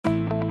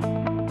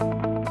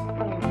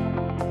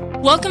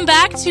Welcome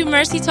back to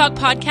Mercy Talk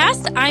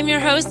Podcast. I'm your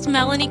host,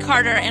 Melanie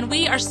Carter, and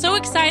we are so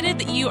excited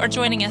that you are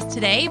joining us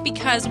today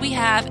because we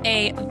have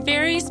a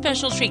very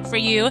special treat for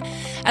you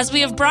as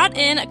we have brought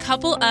in a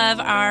couple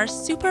of our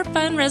super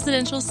fun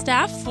residential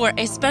staff for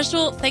a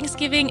special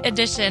Thanksgiving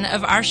edition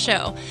of our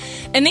show.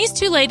 And these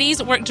two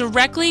ladies work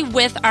directly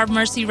with our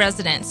Mercy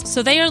residents,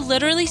 so they are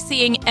literally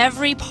seeing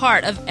every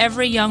part of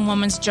every young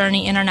woman's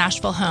journey in our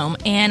Nashville home.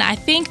 And I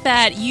think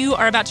that you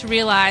are about to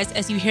realize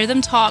as you hear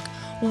them talk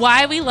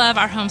why we love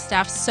our home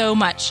staff so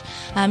much.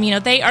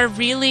 They are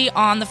really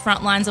on the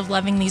front lines of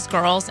loving these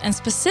girls, and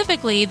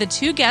specifically the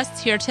two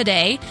guests here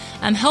today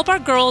help our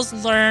girls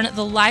learn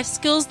the life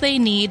skills they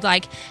need,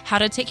 like how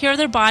to take care of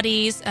their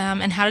bodies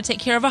and how to take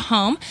care of a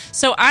home.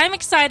 So I'm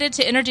excited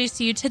to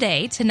introduce you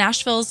today to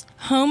Nashville's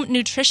home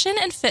nutrition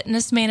and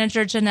fitness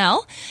manager,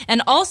 Janelle,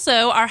 and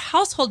also our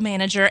household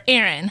manager,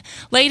 Erin.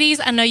 Ladies,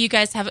 I know you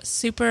guys have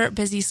super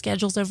busy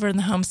schedules over in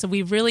the home, so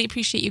we really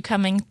appreciate you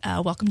coming.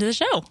 Welcome to the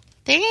show.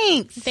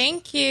 Thanks.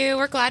 Thank you.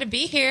 We're glad to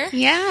be here.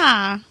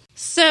 Yeah.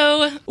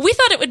 So we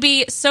thought it would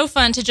be so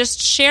fun to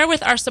just share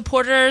with our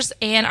supporters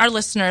and our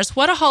listeners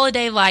what a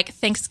holiday like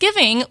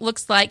Thanksgiving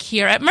looks like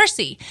here at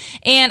Mercy.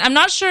 And I'm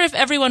not sure if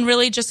everyone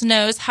really just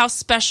knows how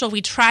special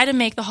we try to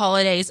make the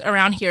holidays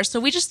around here. So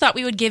we just thought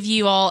we would give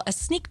you all a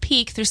sneak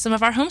peek through some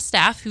of our home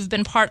staff who've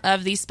been part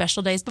of these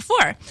special days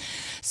before.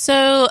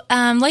 So,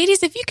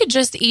 ladies, if you could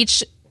just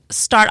each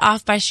start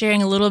off by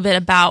sharing a little bit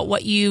about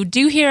what you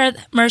do here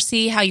at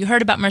Mercy, how you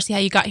heard about Mercy, how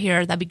you got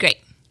here, that'd be great.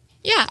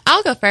 Yeah,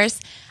 I'll go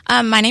first.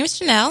 My name is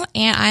Janelle,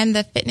 and I'm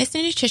the fitness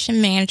and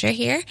nutrition manager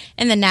here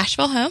in the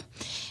Nashville home.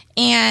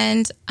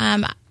 And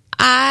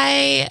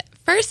I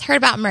first heard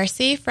about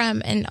Mercy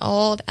from an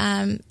old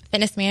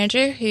fitness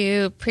manager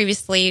who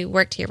previously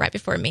worked here right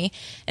before me.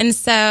 And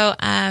so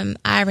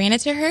I ran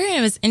into her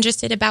and was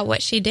interested about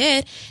what she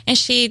did. And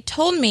she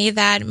told me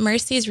that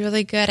Mercy is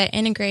really good at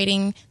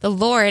integrating the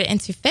Lord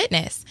into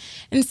fitness.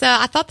 And so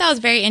I thought that was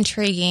very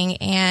intriguing.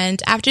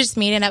 And after just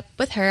meeting up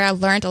with her, I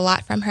learned a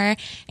lot from her.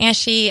 And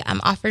she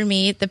offered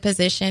me the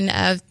position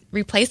of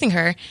replacing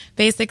her,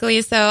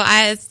 basically. So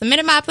I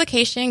submitted my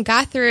application,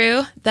 got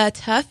through the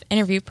tough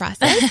interview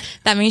process.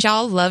 That means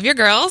y'all love your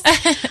girls.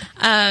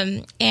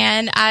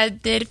 And I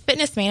did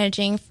fitness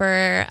managing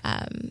for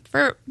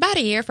about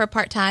a year for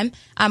part-time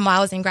while I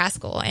was in grad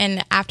school.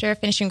 And after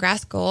finishing grad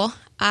school,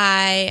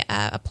 I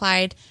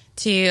applied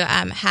to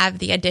have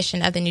the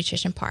addition of the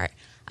nutrition part.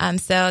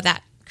 So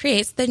that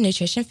creates the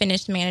nutrition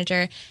fitness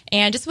manager.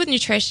 And just with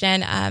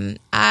nutrition,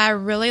 I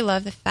really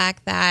love the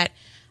fact that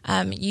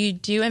you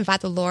do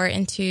invite the Lord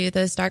into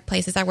those dark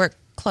places. I work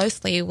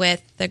closely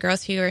with the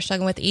girls who are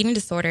struggling with eating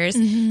disorders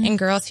and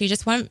girls who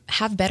just want to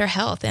have better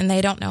health and they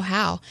don't know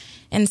how.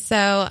 And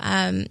so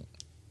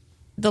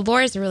the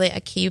Lord is really a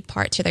key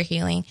part to their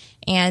healing,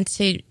 and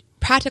to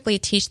practically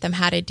teach them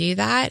how to do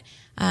that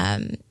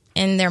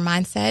in their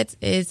mindsets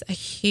is a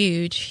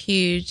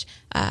huge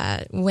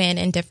win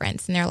and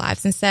difference in their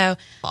lives. And so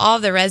all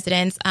of the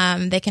residents,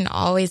 they can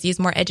always use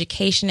more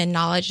education and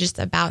knowledge just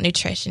about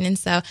nutrition. And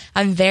so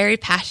I'm very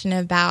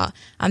passionate about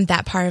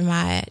that part of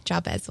my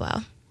job as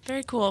well.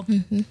 Very cool.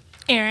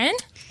 Erin?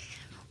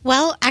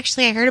 Well,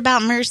 actually, I heard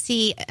about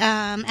Mercy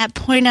at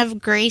Point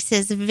of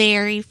Grace's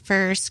very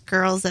first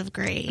Girls of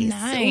Grace.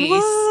 Nice.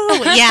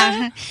 Woo!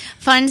 Yeah,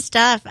 fun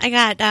stuff. I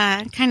got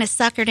kind of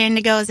suckered in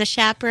to go as a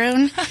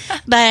chaperone,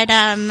 but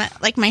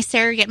my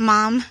surrogate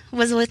mom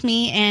was with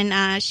me,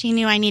 and she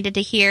knew I needed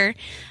to hear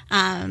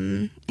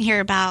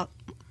about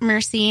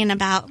Mercy and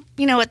about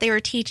what they were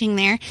teaching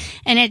there,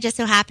 and it just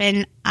so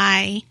happened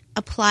I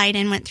applied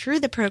and went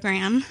through the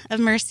program of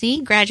Mercy,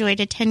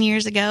 graduated 10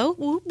 years ago.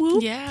 Whoop,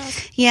 whoop.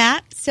 Yeah,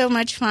 so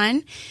much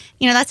fun.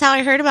 That's how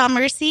I heard about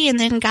Mercy, and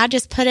then God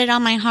just put it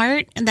on my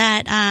heart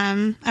that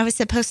I was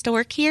supposed to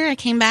work here. I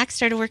came back,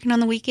 started working on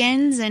the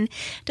weekends, and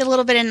did a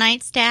little bit of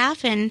night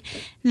staff, and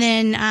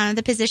then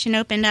the position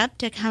opened up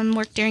to come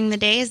work during the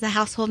day as the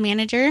household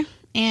manager,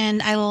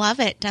 and I love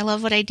it. I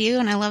love what I do,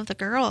 and I love the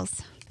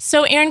girls.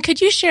 So, Erin,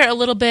 could you share a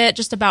little bit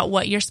just about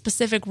what your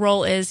specific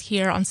role is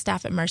here on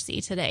staff at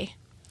Mercy today?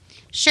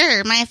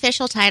 Sure. My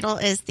official title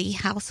is the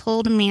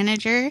household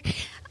manager.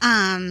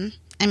 I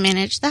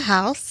manage the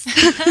house.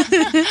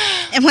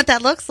 And what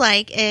that looks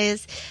like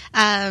is,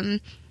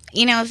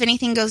 if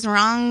anything goes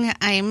wrong,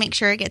 I make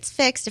sure it gets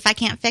fixed. If I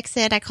can't fix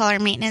it, I call our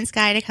maintenance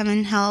guy to come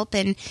and help.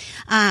 And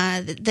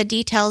the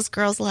details,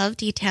 girls love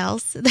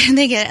details.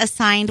 They get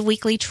assigned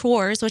weekly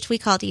chores, which we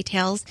call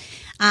details.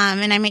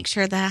 And I make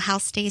sure the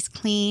house stays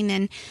clean.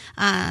 And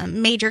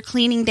major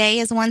cleaning day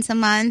is once a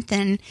month.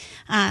 And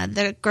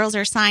the girls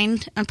are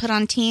assigned and put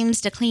on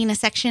teams to clean a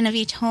section of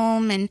each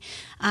home. And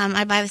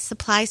I buy the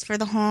supplies for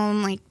the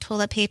home, like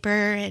toilet paper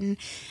and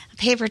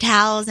paper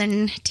towels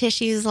and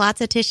tissues,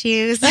 lots of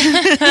tissues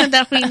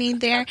that we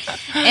need there.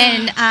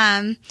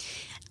 And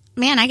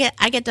man,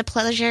 I get the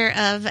pleasure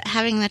of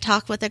having the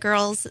talk with the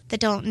girls that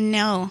don't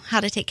know how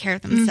to take care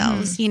of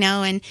themselves, you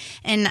know,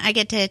 and I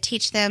get to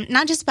teach them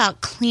not just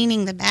about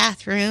cleaning the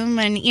bathroom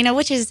and, you know,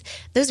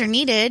 those are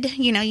needed,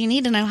 you know, you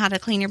need to know how to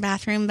clean your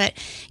bathroom, but,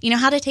 you know,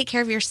 how to take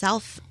care of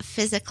yourself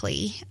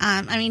physically.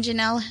 I mean,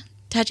 Janelle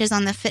touches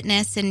on the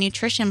fitness and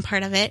nutrition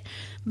part of it,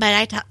 but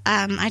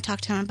I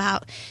talk to him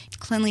about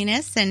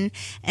cleanliness and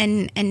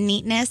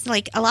neatness.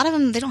 Like a lot of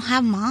them, they don't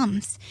have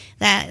moms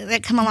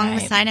that come along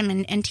beside them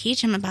and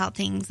teach them about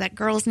things that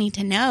girls need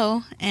to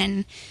know.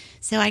 And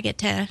so I get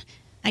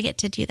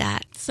to do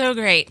that. So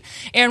great.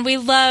 And we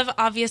love,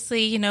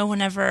 obviously, you know,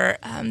 whenever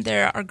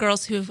there are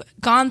girls who've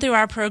gone through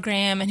our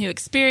program and who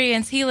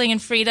experience healing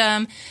and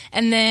freedom,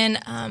 and then,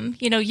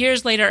 you know,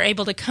 years later are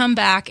able to come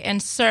back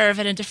and serve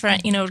in a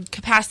different, you know,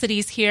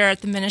 capacities here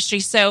at the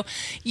ministry. So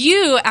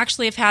you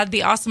actually have had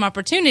the awesome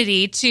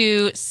opportunity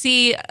to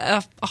see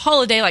a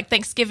holiday like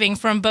Thanksgiving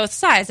from both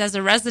sides, as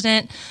a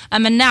resident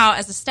and now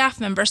as a staff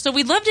member. So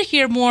we'd love to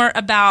hear more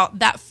about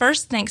that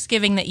first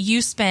Thanksgiving that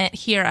you spent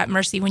here at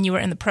Mercy when you were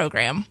in the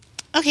program.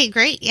 Okay,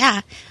 great.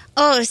 Yeah.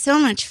 Oh, it was so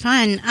much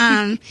fun.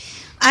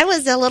 I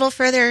was a little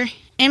further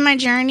in my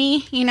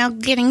journey, you know,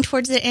 getting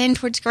towards the end,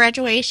 towards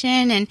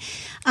graduation. And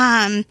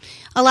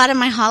a lot of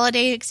my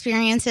holiday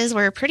experiences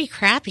were pretty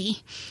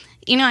crappy.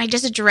 You know, I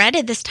just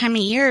dreaded this time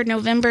of year,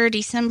 November,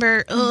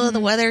 December. Oh,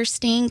 the weather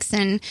stinks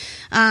and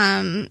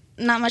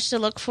not much to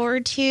look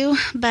forward to.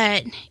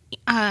 But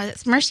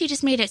Mercy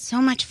just made it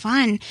so much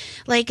fun.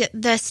 Like,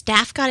 the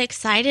staff got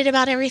excited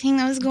about everything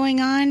that was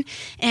going on.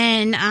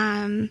 And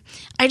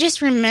I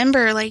just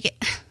remember, like,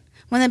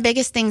 one of the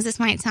biggest things, this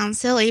might sound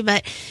silly,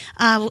 but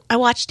I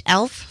watched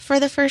Elf for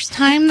the first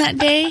time that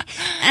day. And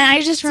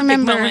I just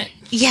remember,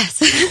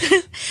 yes,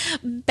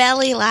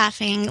 belly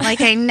laughing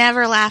like I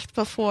never laughed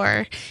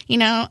before. You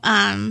know,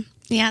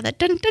 yeah, that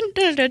dun, dun,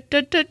 dun, dun,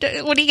 dun, dun,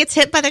 dun, when he gets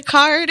hit by the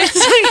card.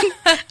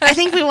 I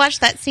think we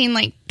watched that scene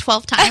like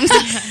 12 times.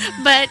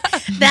 But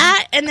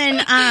that, and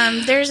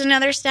then there's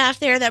another staff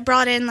there that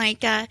brought in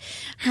like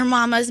her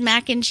mama's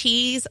mac and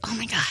cheese. Oh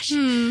my gosh.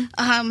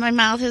 My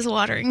mouth is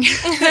watering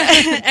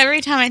every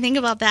time I think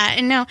about that.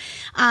 And no,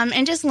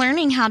 and just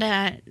learning how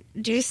to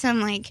do some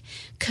like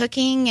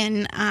cooking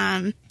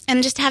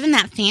and just having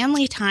that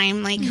family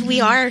time. Like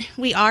we are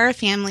a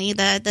family,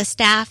 the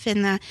staff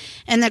and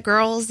the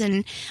girls.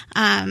 And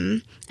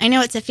I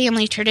know it's a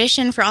family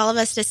tradition for all of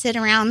us to sit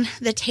around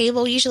the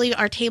table. Usually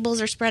our tables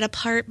are spread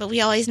apart, but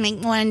we always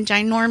make one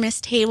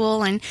ginormous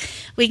table, and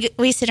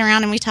we sit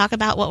around and we talk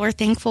about what we're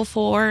thankful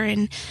for.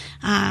 And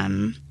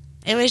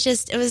it was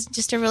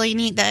just a really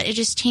neat, that it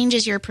just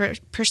changes your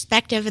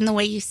perspective and the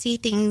way you see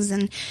things,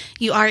 and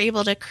you are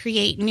able to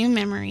create new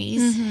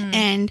memories.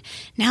 And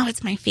now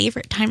it's my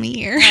favorite time of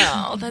year.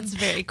 Oh, that's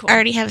very cool. I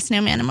already have a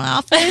snowman in my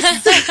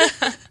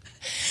office.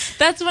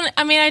 That's when,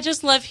 I mean, I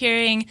just love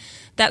hearing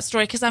that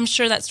story, because I'm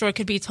sure that story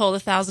could be told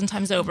 1,000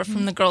 times over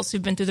from the girls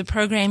who've been through the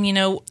program. You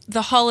know,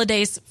 the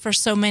holidays for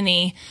so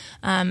many,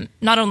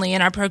 not only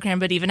in our program,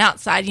 but even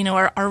outside, you know,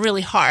 are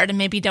really hard and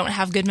maybe don't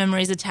have good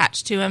memories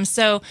attached to them.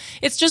 So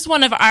it's just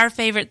one of our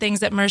favorite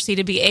things at Mercy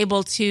to be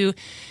able to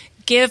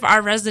give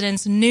our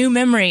residents new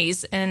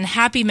memories and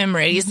happy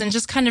memories and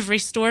just kind of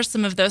restore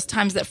some of those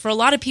times that for a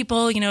lot of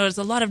people, you know, there's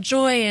a lot of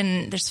joy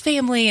and there's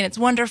family and it's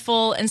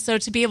wonderful. And so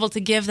to be able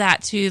to give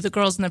that to the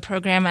girls in the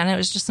program, and it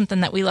was just something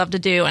that we love to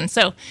do. And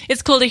so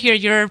it's cool to hear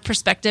your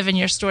perspective and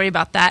your story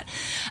about that.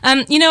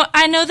 You know,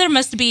 I know there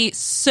must be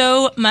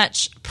so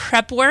much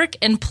prep work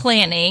and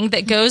planning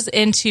that goes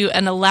into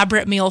an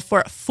elaborate meal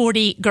for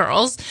 40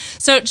 girls.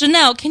 So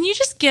Janelle, can you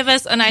just give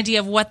us an idea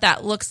of what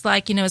that looks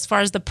like, you know, as far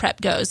as the prep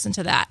goes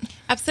into that?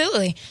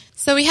 Absolutely.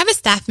 So we have a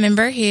staff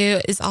member who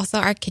is also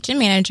our kitchen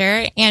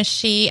manager, and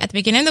she, at the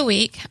beginning of the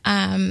week,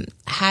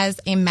 has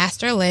a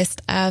master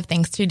list of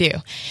things to do.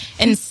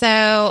 And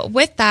so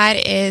with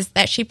that is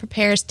that she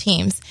prepares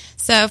teams.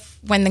 So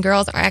when the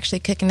girls are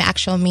actually cooking the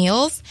actual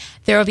meals,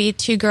 there will be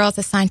 2 girls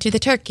assigned to the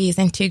turkeys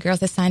and 2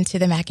 girls assigned to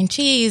the mac and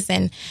cheese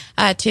and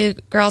 2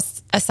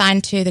 girls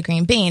assigned to the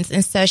green beans.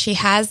 And so she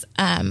has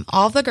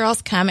all the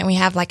girls come, and we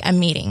have like a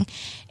meeting.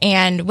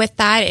 And with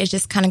that, it's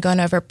just kind of going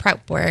over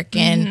prep work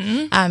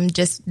and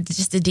just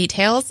the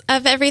details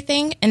of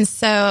everything. And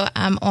so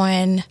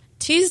on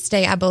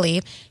Tuesday, I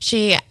believe,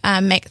 she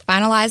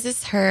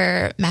finalizes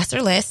her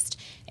master list.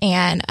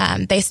 And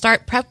they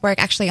start prep work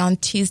actually on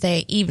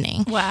Tuesday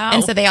evening. Wow.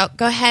 And so they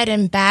go ahead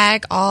and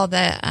bag all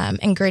the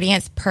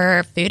ingredients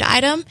per food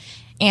item,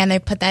 and they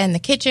put that in the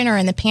kitchen or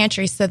in the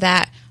pantry so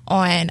that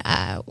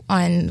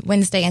on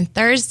Wednesday and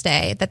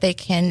Thursday that they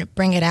can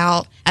bring it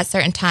out at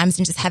certain times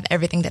and just have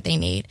everything that they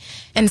need.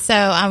 And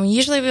so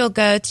usually we'll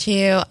go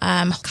to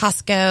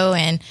Costco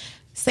and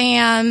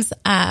Sam's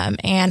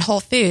and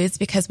Whole Foods,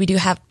 because we do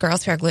have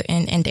girls who are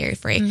gluten and dairy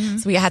free.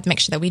 So we have to make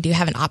sure that we do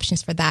have an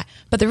options for that.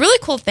 But the really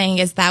cool thing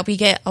is that we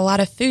get a lot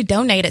of food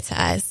donated to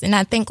us. And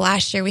I think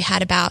last year we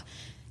had about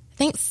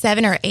think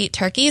 7 or 8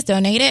 turkeys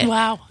donated.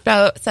 Wow.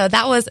 So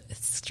that was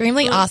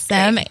extremely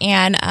awesome. Great.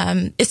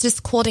 And it's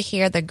just cool to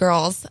hear the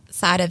girls'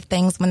 side of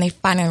things when they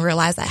finally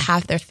realize that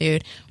half their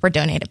food were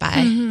donated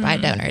by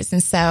donors.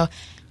 And so,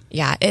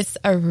 yeah, it's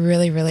a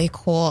really, really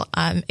cool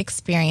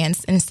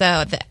experience. And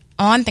so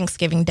on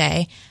Thanksgiving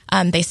Day,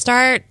 they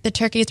start the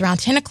turkeys around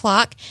 10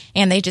 o'clock,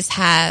 and they just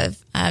have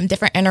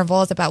different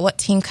intervals about what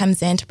team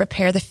comes in to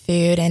prepare the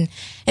food. And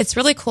it's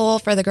really cool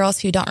for the girls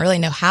who don't really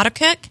know how to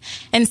cook.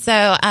 And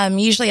so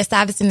usually a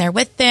staff is in there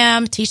with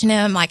them, teaching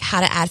them like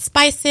how to add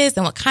spices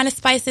and what kind of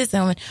spices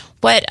and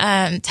what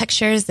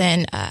textures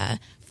and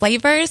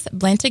flavors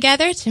blend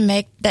together to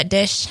make that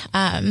dish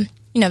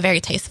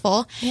very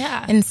tasteful.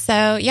 Yeah. And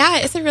so, yeah,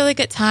 it's a really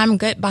good time,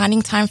 good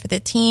bonding time for the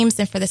teams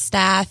and for the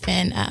staff.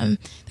 And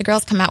the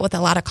girls come out with a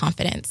lot of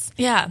confidence.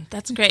 Yeah,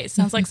 that's great.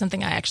 Sounds like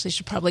something I actually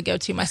should probably go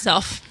to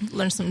myself,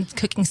 learn some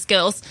cooking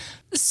skills.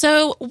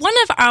 So one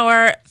of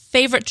our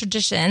favorite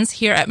traditions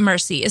here at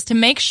Mercy is to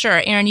make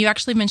sure, Aaron, you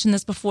actually mentioned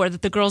this before,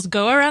 that the girls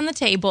go around the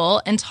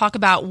table and talk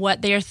about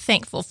what they are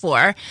thankful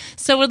for.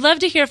 So would love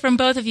to hear from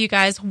both of you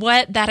guys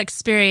what that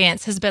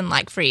experience has been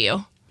like for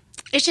you.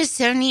 It's just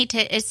so neat.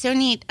 It's so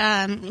neat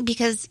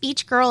because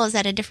each girl is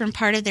at a different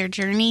part of their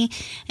journey.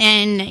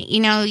 And,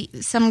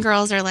 some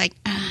girls are like,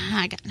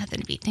 I got nothing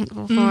to be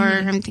thankful for.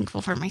 I'm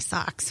thankful for my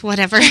socks,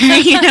 whatever,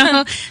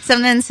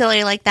 something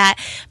silly like that.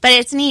 But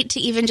it's neat to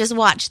even just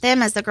watch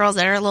them as the girls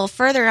that are a little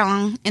further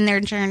along in their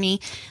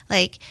journey.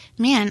 Like,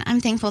 man, I'm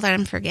thankful that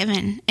I'm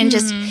forgiven. And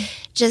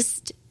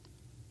just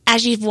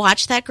as you've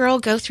watched that girl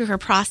go through her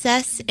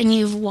process and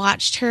you've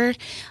watched her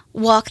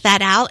walk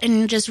that out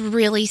and just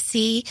really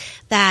see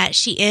that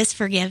she is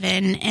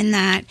forgiven and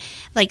that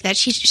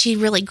she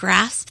really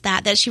grasped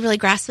that she really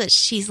grasped that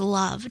she's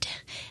loved.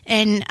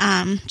 And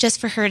just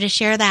for her to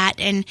share that,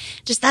 and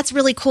just that's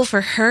really cool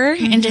for her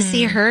and to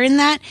see her in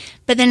that.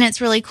 But then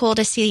it's really cool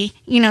to see,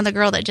 the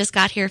girl that just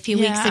got here a few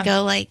weeks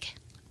ago, like,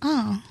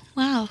 oh,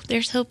 wow,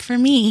 there's hope for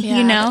me,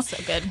 That's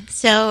so good.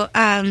 So,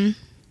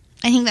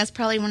 I think that's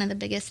probably one of the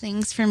biggest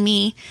things for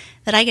me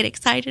that I get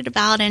excited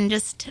about, and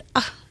just,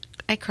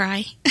 I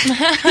cry.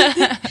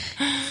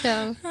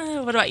 So,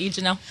 what about you,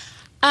 Janelle?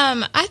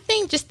 I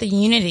think just the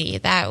unity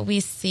that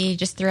we see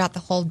just throughout the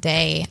whole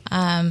day,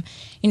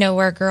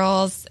 where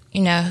girls,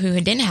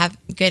 who didn't have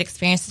good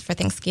experiences for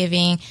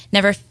Thanksgiving,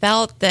 never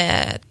felt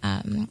the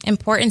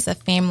importance of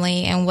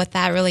family and what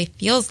that really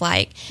feels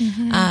like.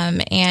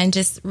 And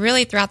just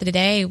really throughout the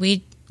day,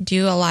 we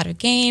do a lot of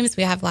games.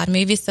 We have a lot of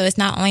movies. So it's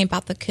not only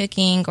about the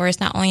cooking or it's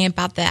not only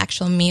about the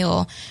actual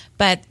meal,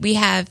 but we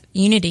have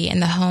unity in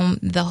the home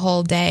the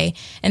whole day.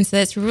 And so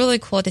it's really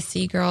cool to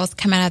see girls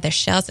come out of their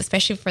shells,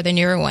 especially for the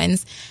newer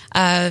ones,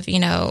 of,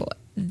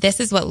 this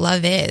is what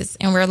love is,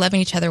 and we're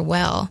loving each other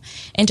well.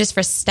 And just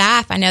for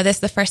staff, I know this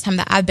is the first time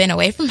that I've been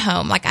away from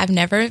home. Like, I've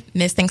never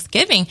missed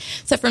Thanksgiving.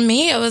 So for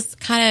me, it was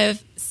kind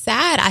of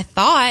sad, I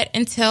thought,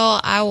 until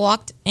I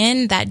walked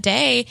in that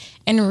day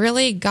and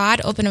really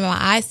God opened my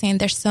eyes saying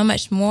there's so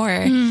much more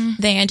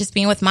than just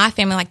being with my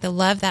family, like the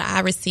love that I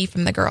receive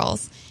from the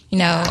girls,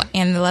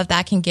 and the love that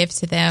I can give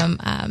to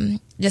them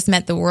just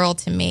meant the world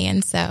to me.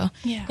 And so,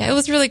 it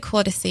was really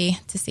cool to see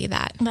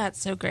that. That's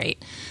so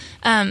great.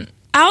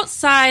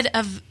 Outside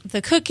of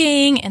the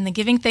cooking and the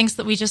giving thanks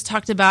that we just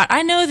talked about,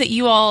 I know that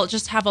you all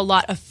just have a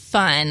lot of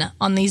fun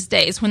on these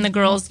days when the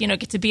girls,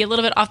 get to be a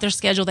little bit off their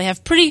schedule. They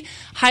have pretty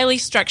highly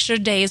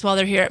structured days while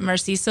they're here at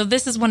Mercy. So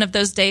this is one of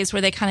those days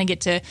where they kind of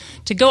get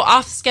to go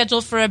off schedule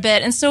for a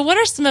bit. And so what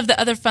are some of the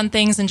other fun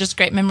things and just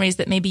great memories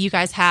that maybe you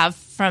guys have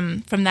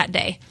from that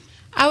day?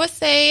 I would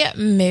say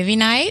movie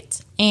night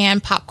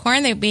and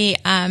popcorn. We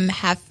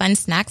have fun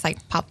snacks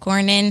like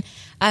popcorn and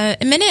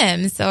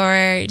M&Ms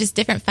or just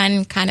different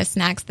fun kind of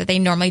snacks that they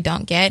normally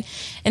don't get.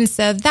 And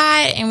so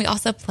that, and we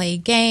also play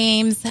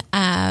games.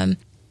 I'd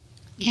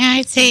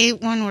say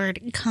one word,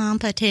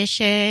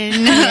 competition.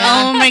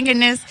 Oh my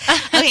goodness.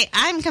 Okay,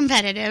 I'm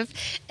competitive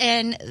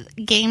and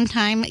game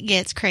time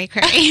gets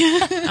cray-cray.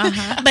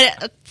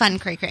 But fun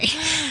cray-cray.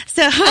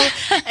 So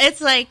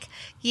it's like,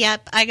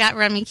 yep, I got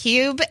Rummy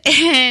Cube,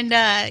 and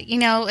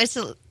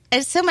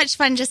it's so much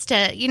fun just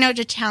to,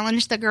 to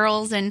challenge the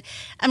girls. And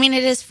I mean,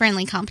 it is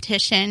friendly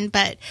competition,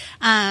 but,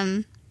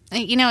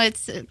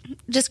 it's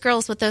just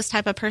girls with those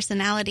type of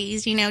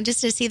personalities,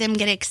 just to see them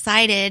get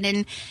excited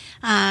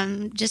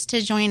and just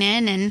to join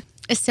in. And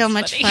it's so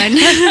much fun.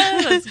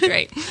 That's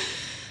great.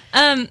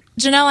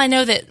 Janelle, I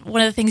know that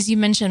one of the things you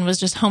mentioned was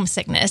just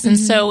homesickness. And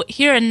so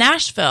here in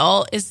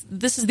Nashville,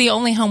 this is the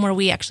only home where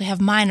we actually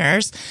have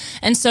minors.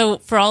 And so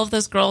for all of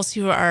those girls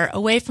who are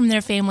away from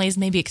their families,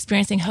 maybe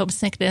experiencing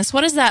homesickness,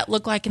 what does that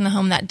look like in the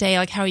home that day?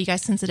 Like, how are you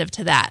guys sensitive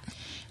to that?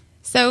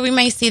 So we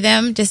may see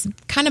them just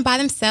kind of by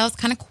themselves,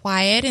 kind of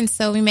quiet. And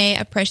so we may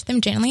approach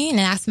them gently and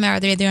ask them, are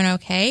they doing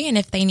okay? And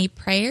if they need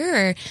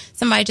prayer or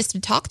somebody just to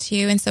talk to.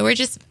 And so we're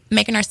just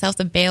making ourselves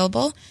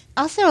available.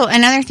 Also,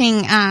 another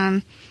thing,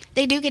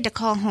 they do get to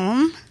call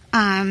home.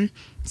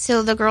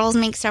 So the girls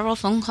make several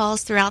phone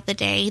calls throughout the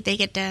day. They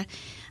get to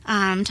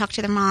talk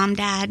to their mom,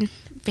 dad,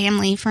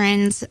 family,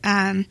 friends.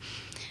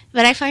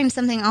 But I find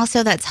something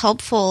also that's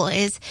helpful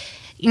is,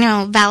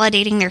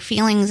 validating their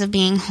feelings of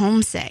being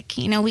homesick.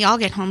 We all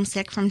get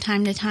homesick from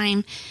time to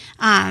time.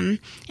 And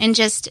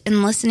just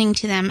in listening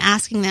to them,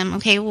 asking them,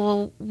 okay,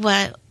 well,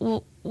 what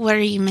are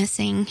you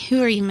missing?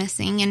 Who are you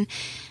missing?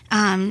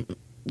 And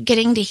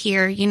getting to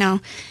hear,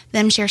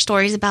 them share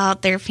stories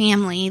about their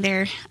family,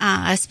 their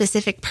a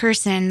specific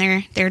person,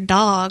 their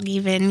dog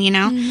even,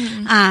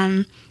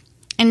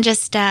 and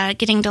just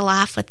getting to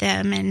laugh with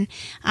them. And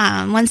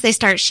once they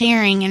start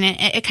sharing, and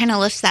it kind of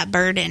lifts that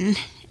burden.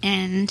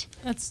 And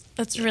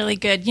that's really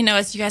good.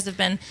 As you guys have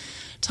been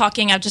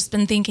talking, I've just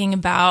been thinking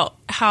about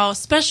how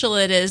special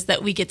it is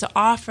that we get to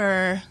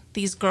offer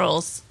these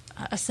girls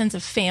a sense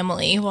of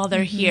family while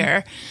they're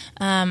here.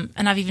 And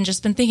I've even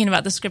just been thinking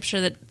about the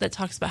scripture that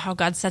talks about how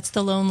God sets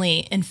the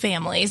lonely in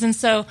families. And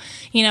so,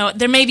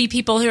 there may be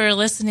people who are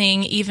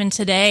listening even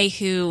today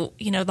who,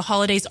 the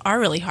holidays are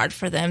really hard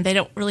for them. They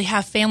don't really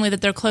have family that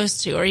they're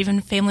close to, or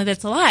even family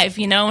that's alive,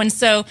 and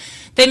so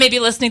they may be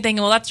listening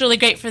thinking, well, that's really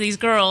great for these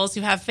girls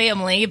who have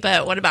family,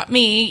 but what about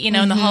me?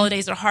 And the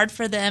holidays are hard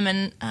for them.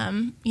 And,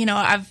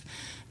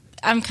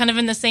 I'm kind of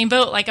in the same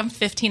boat. Like, I'm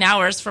 15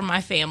 hours from my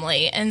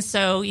family. And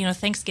so,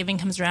 Thanksgiving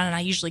comes around and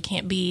I usually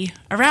can't be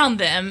around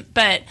them.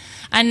 But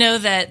I know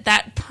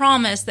that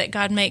promise that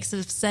God makes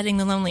of setting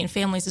the lonely in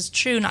families is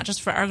true, not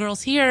just for our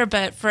girls here,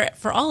 but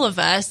for all of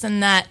us.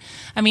 And that,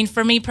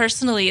 for me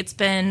personally, it's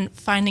been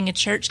finding a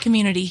church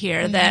community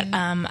here that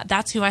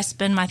that's who I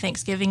spend my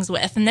Thanksgivings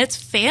with. And it's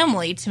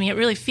family to me. It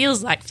really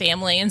feels like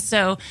family. And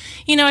so,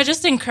 I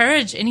just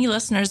encourage any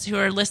listeners who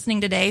are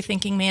listening today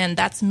thinking, man,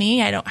 that's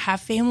me. I don't have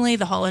family.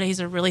 The holidays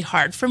are really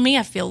hard for me.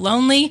 I feel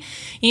lonely.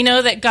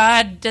 That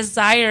God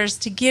desires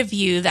to give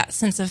you that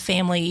sense of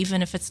family,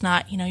 even if it's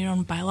not, your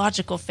own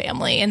biological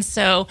family. And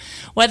so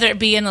whether it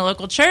be in the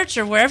local church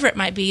or wherever it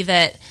might be,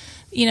 that,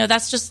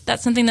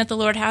 that's something that the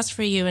Lord has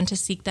for you, and to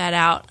seek that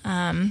out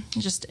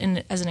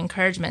as an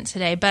encouragement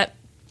today. But,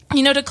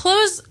 to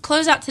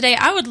close out today,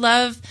 I would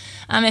love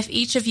if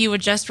each of you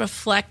would just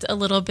reflect a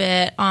little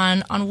bit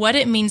on what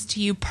it means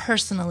to you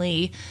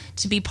personally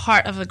to be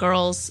part of a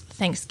girls'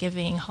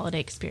 Thanksgiving holiday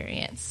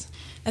experience.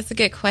 That's a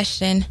good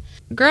question.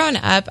 Growing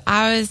up,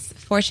 I was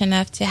fortunate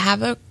enough to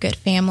have a good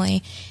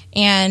family,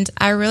 and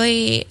I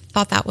really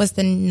thought that was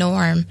the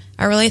norm.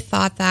 I really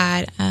thought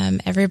that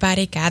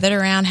everybody gathered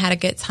around, had a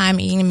good time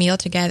eating a meal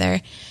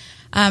together.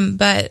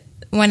 But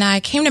when I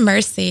came to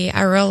Mercy,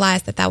 I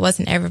realized that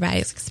wasn't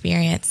everybody's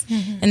experience.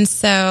 And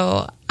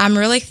so I'm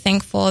really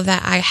thankful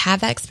that I have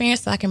that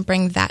experience so I can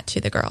bring that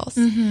to the girls.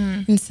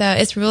 And so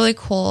it's really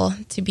cool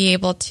to be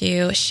able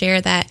to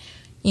share that,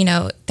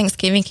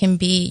 Thanksgiving can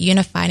be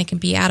unified, it can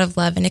be out of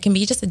love, and it can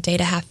be just a day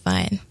to have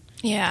fun.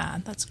 Yeah,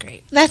 that's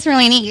great. That's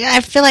really neat.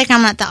 I feel like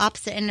I'm at the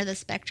opposite end of the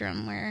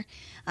spectrum where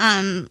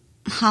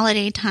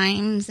holiday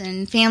times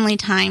and family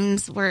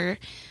times were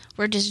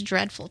just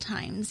dreadful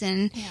times,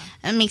 and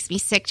it makes me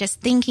sick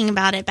just thinking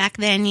about it back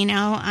then,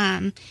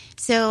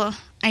 so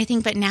I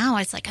think, but now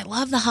it's like I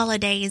love the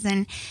holidays,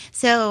 and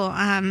so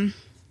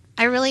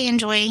I really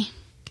enjoy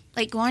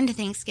like going to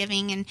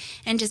Thanksgiving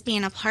and just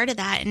being a part of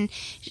that, and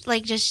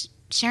like just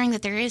sharing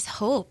that there is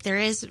hope, there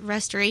is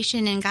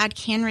restoration, and God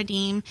can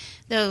redeem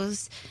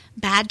those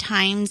bad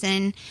times.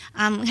 And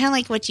kind of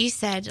like what you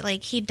said,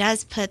 like He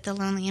does put the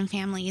lonely in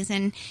families,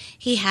 and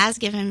He has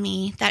given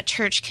me that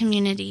church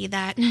community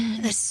that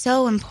is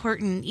so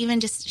important. Even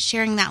just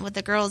sharing that with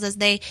the girls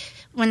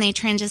when they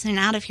transition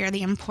out of here,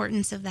 the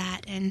importance of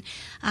that, and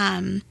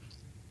and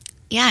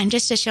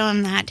just to show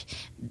them that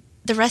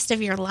the rest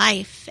of your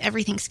life,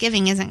 every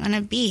Thanksgiving isn't going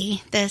to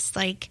be this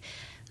like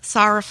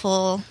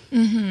sorrowful,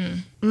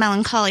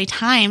 melancholy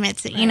time.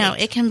 It's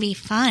it can be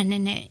fun,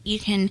 and you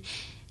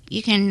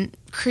can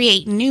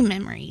create new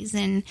memories,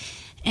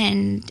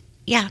 and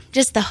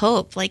just the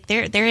hope. Like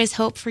there is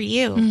hope for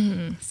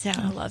you. So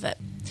I love it.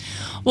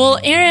 Well,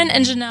 Erin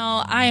and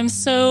Janelle, I am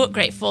so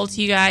grateful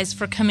to you guys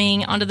for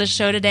coming onto the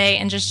show today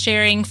and just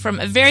sharing from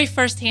a very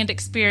firsthand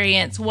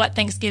experience what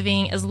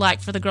Thanksgiving is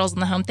like for the girls in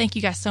the home. Thank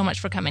you guys so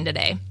much for coming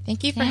today.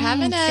 Thank you for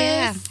having us.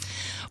 Yeah.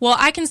 Well,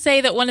 I can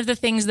say that one of the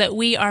things that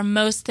we are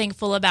most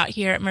thankful about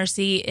here at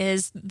Mercy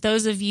is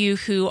those of you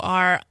who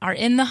are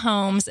in the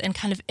homes and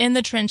kind of in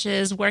the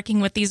trenches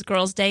working with these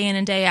girls day in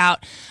and day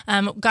out.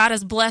 God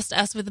has blessed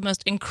us with the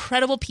most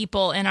incredible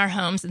people in our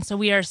homes, and so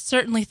we are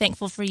certainly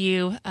thankful for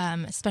you,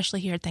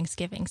 especially here at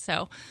Thanksgiving.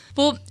 So,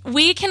 well,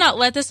 we cannot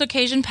let this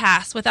occasion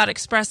pass without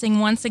expressing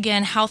once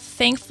again how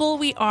thankful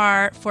we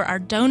are for our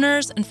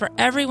donors and for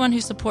everyone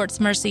who supports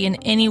Mercy in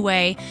any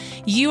way.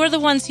 You are the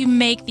ones who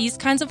make these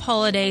kinds of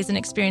holidays and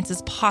experiences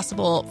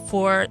possible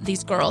for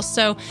these girls.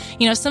 So,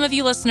 some of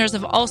you listeners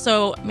have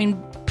also,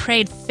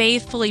 prayed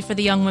faithfully for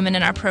the young women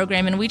in our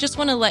program, and we just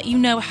want to let you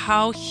know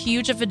how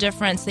huge of a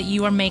difference that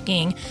you are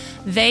making.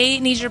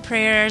 They need your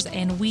prayers,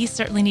 and we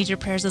certainly need your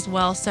prayers as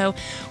well. So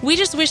we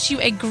just wish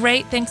you a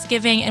great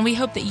Thanksgiving, and we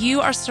hope that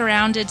you are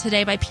surrounded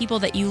today by people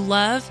that you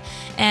love.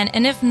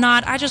 And if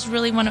not, I just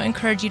really want to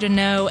encourage you to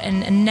know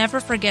and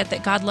never forget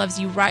that God loves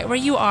you right where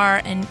you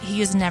are, and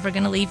He is never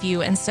going to leave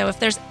you. And so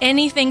if there's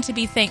anything to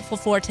be thankful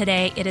for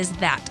today, it is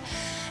that.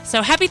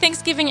 So happy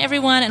Thanksgiving,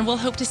 everyone, and we'll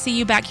hope to see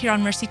you back here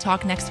on Mercy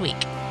Talk next week.